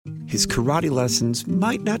his karate lessons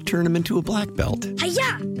might not turn him into a black belt.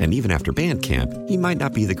 Hi-ya! And even after band camp, he might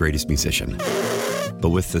not be the greatest musician.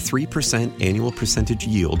 But with the 3% annual percentage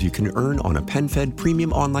yield you can earn on a PenFed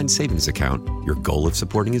premium online savings account, your goal of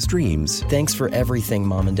supporting his dreams... Thanks for everything,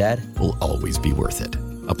 Mom and Dad. ...will always be worth it.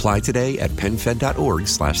 Apply today at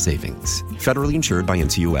PenFed.org/savings. Federally insured by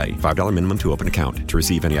NCUA. $5 minimum to open account. To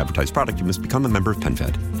receive any advertised product, you must become a member of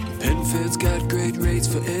PenFed. PenFed's got great rates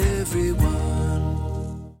for everyone.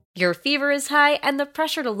 Your fever is high and the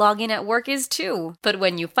pressure to log in at work is too. But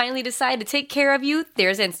when you finally decide to take care of you,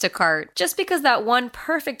 there's Instacart. Just because that one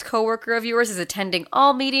perfect coworker of yours is attending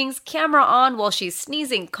all meetings, camera on while she's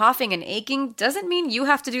sneezing, coughing, and aching, doesn't mean you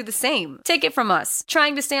have to do the same. Take it from us.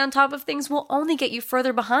 Trying to stay on top of things will only get you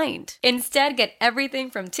further behind. Instead, get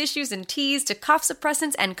everything from tissues and teas to cough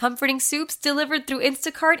suppressants and comforting soups delivered through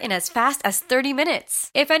Instacart in as fast as 30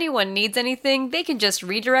 minutes. If anyone needs anything, they can just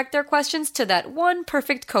redirect their questions to that one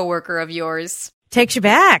perfect coworker of yours. Takes you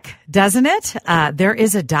back, doesn't it? There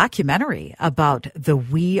is a documentary about the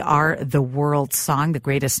We Are the World song, The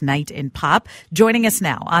Greatest Night in Pop. Joining us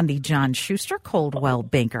now on the John Schuster Coldwell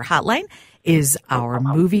Banker Hotline is our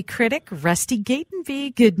movie critic, Rusty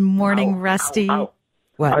Gatenby. Good morning, Rusty. Ow.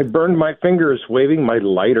 What? I burned my fingers waving my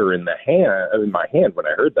lighter in my hand when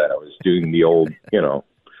I heard that. I was doing the old,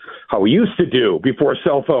 how we used to do before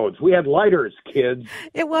cell phones. We had lighters, kids.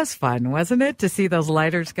 It was fun, wasn't it, to see those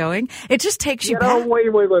lighters going? It just takes you back. Wait.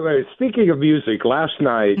 Speaking of music, last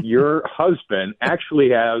night, your husband actually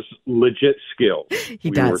has legit skills.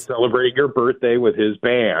 He does. We were celebrating your birthday with his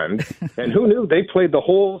band, and who knew they played the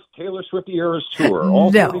whole Taylor Swift Eras tour. All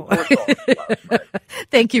No. 44 songs last night.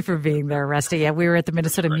 Thank you for being there, Rusty. Yeah, we were at the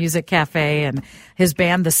Minnesota Music Cafe, and his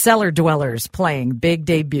band, the Cellar Dwellers, playing big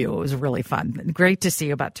debut. It was really fun. Great to see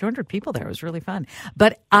you. About 200 people there. It was really fun.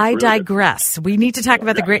 But I digress. We need to talk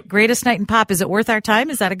about the greatest night in pop. Is it worth our time?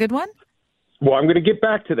 Is that a good one? Well, I'm going to get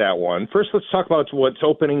back to that one. First, let's talk about what's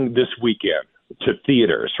opening this weekend to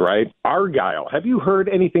theaters, right? Argyle. Have you heard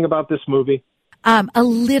anything about this movie? A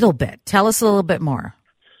little bit. Tell us a little bit more.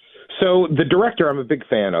 So the director I'm a big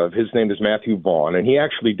fan of, his name is Matthew Vaughn, and he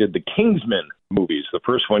actually did the Kingsman movies. The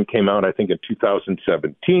first one came out, I think, in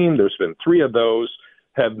 2017. There's been 3 of those,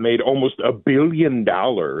 have made almost $1 billion.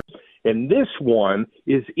 And this one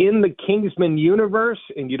is in the Kingsman universe,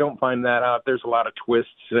 and you don't find that out. There's a lot of twists.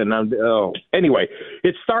 Anyway,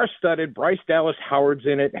 it's star-studded. Bryce Dallas Howard's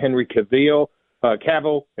in it. Henry Cavill,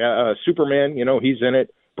 Superman, he's in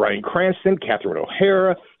it. Bryan Cranston, Catherine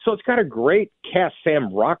O'Hara. So it's got a great cast.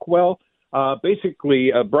 Sam Rockwell.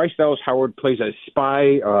 Basically, Bryce Dallas Howard plays a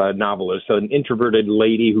spy novelist, an introverted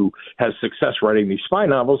lady who has success writing these spy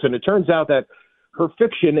novels, and it turns out that her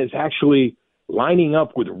fiction is actually lining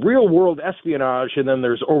up with real-world espionage, and then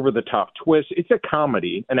there's over-the-top twists. It's a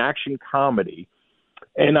comedy, an action comedy,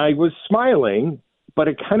 and I was smiling, but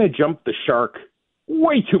it kind of jumped the shark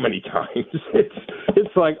way too many times.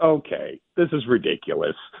 It's like, okay, this is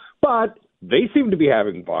ridiculous. But they seem to be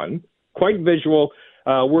having fun, quite visual.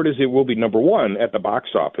 Word is it will be number 1 at the box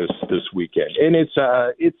office this weekend. And it's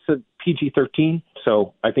a PG-13,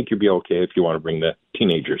 so I think you'll be okay if you want to bring the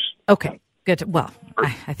teenagers. Okay. Good. Well,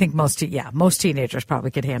 I think most teenagers probably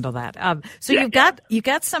could handle that. You've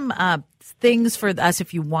got some things for us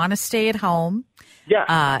if you want to stay at home,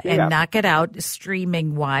 and not get out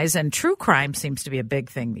streaming wise. And true crime seems to be a big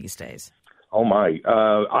thing these days. Oh my!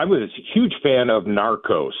 I was a huge fan of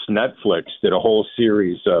Narcos. Netflix did a whole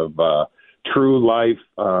series of true life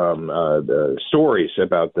stories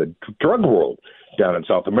about the drug world down in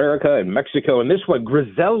South America and Mexico. And this one,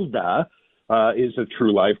 Griselda, is a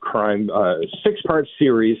true life crime 6-part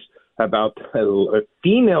series about a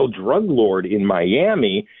female drug lord in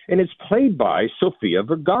Miami, and it's played by Sofia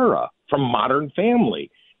Vergara from Modern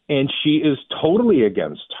Family, and she is totally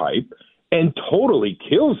against type and totally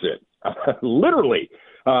kills it. Literally,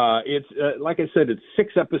 it's like I said, it's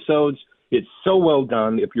 6 episodes. It's so well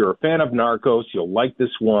done. If you're a fan of Narcos, you'll like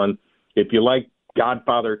this one. If you like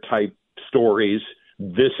Godfather type stories,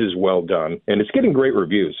 this is well done, and it's getting great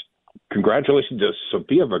reviews. Congratulations to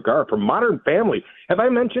Sofia Vergara from Modern Family. Have I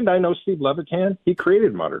mentioned I know Steve Levitan? He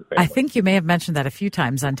created Modern Family. I think you may have mentioned that a few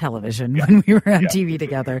times on television when we were on TV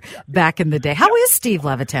together back in the day. How is Steve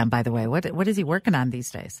Levitan, by the way? What is he working on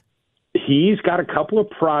these days? He's got a couple of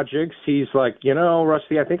projects. He's like,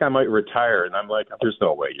 Rusty, I think I might retire. And I'm like, there's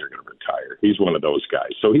no way you're going to retire. He's one of those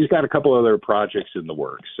guys. So he's got a couple other projects in the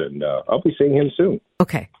works, and I'll be seeing him soon.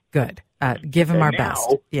 Okay, good. Give him our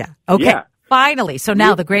best. Yeah. Okay. Yeah. Finally. So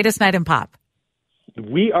now the greatest night in pop.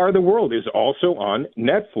 We Are the World is also on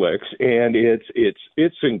Netflix, and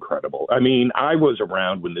it's incredible. I mean, I was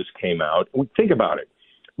around when this came out. Think about it.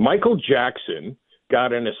 Michael Jackson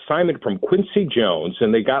got an assignment from Quincy Jones,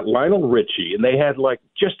 and they got Lionel Richie, and they had like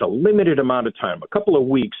just a limited amount of time, a couple of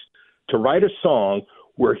weeks, to write a song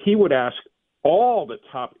where he would ask all the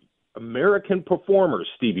top American performers,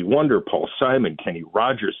 Stevie Wonder, Paul Simon, Kenny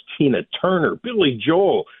Rogers, Tina Turner, Billy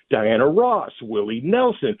Joel, Diana Ross, Willie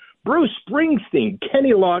Nelson, Bruce Springsteen,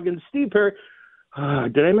 Kenny Loggins, Steve Perry.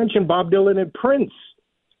 Did I mention Bob Dylan and Prince?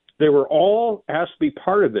 They were all asked to be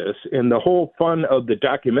part of this, and the whole fun of the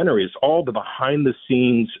documentary is all the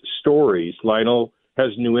behind-the-scenes stories. Lionel has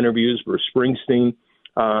new interviews for Springsteen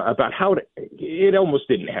about how it almost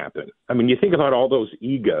didn't happen. I mean, you think about all those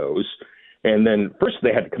egos, and then first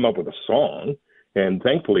they had to come up with a song, and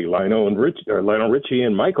thankfully Lionel Richie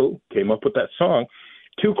and Michael came up with that song.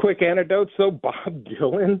 Two quick anecdotes, though. Bob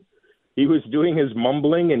Dylan, he was doing his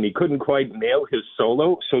mumbling, and he couldn't quite nail his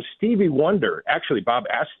solo. So Stevie Wonder, actually, Bob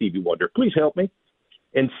asked Stevie Wonder, please help me.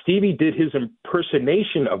 And Stevie did his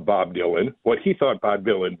impersonation of Bob Dylan, what he thought Bob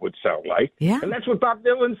Dylan would sound like. Yeah. And that's what Bob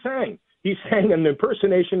Dylan sang. He sang an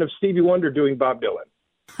impersonation of Stevie Wonder doing Bob Dylan.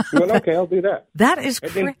 He went, okay, I'll do that. That is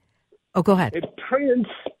crazy. Oh, go ahead. And Prince,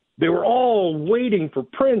 they were all waiting for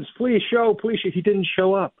Prince. Please show. He didn't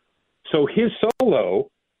show up. So his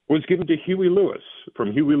solo was given to Huey Lewis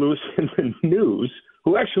from Huey Lewis and the News,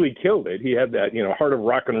 who actually killed it. He had that, heart of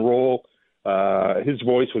rock and roll. His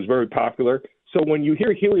voice was very popular. So when you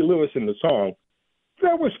hear Huey Lewis in the song,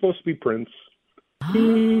 that was supposed to be Prince.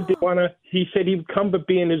 He didn't want to. He said he'd come but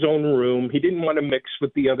be in his own room. He didn't want to mix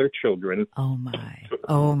with the other children. Oh my!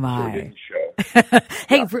 So he didn't show.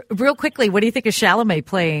 Hey, real quickly, what do you think of Chalamet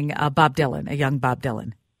playing Bob Dylan, a young Bob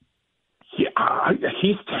Dylan? Yeah,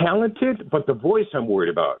 he's talented, but the voice I'm worried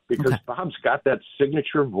about because Bob's got that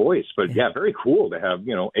signature voice. But yeah, very cool to have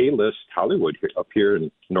A-list Hollywood up here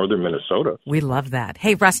in northern Minnesota. We love that.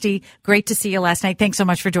 Hey, Rusty, great to see you last night. Thanks so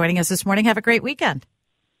much for joining us this morning. Have a great weekend.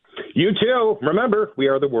 You too. Remember, we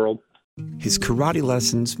are the world. His karate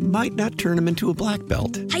lessons might not turn him into a black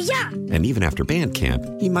belt. Hi-ya! And even after band camp,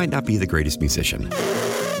 he might not be the greatest musician.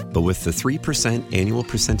 But with the 3% annual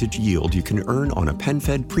percentage yield you can earn on a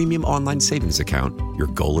PenFed premium online savings account, your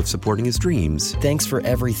goal of supporting his dreams... Thanks for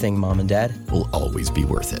everything, Mom and Dad. ...will always be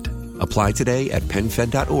worth it. Apply today at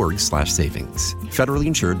PenFed.org/savings. Federally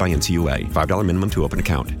insured by NCUA. $5 minimum to open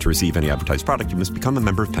account. To receive any advertised product, you must become a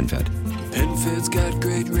member of PenFed. PenFed's got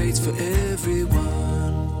great rates for everyone.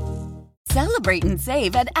 Celebrate and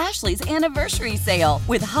save at Ashley's Anniversary Sale.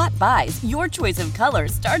 With Hot Buys, your choice of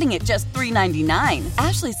colors starting at just $3.99.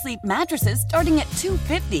 Ashley Sleep mattresses starting at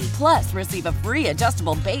 $2.50. Plus, receive a free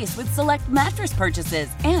adjustable base with select mattress purchases.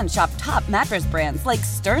 And shop top mattress brands like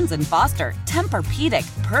Stearns & Foster,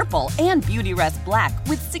 Tempur-Pedic, Purple, and Beautyrest Black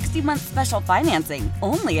with 60-month special financing.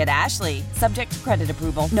 Only at Ashley. Subject to credit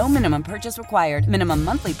approval. No minimum purchase required. Minimum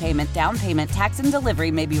monthly payment, down payment, tax, and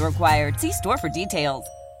delivery may be required. See store for details.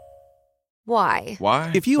 Why?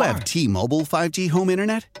 If you have T-Mobile 5G home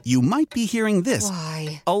internet, you might be hearing this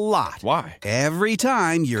a lot. Why? Every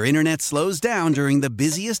time your internet slows down during the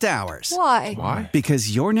busiest hours. Why?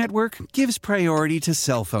 Because your network gives priority to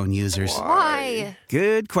cell phone users. Why?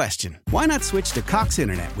 Good question. Why not switch to Cox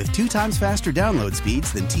Internet with 2 times faster download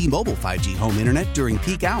speeds than T-Mobile 5G home internet during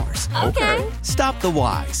peak hours? Okay. Stop the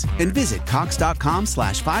whys and visit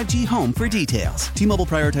cox.com/5G home for details. T-Mobile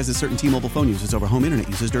prioritizes certain T-Mobile phone users over home internet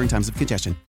users during times of congestion.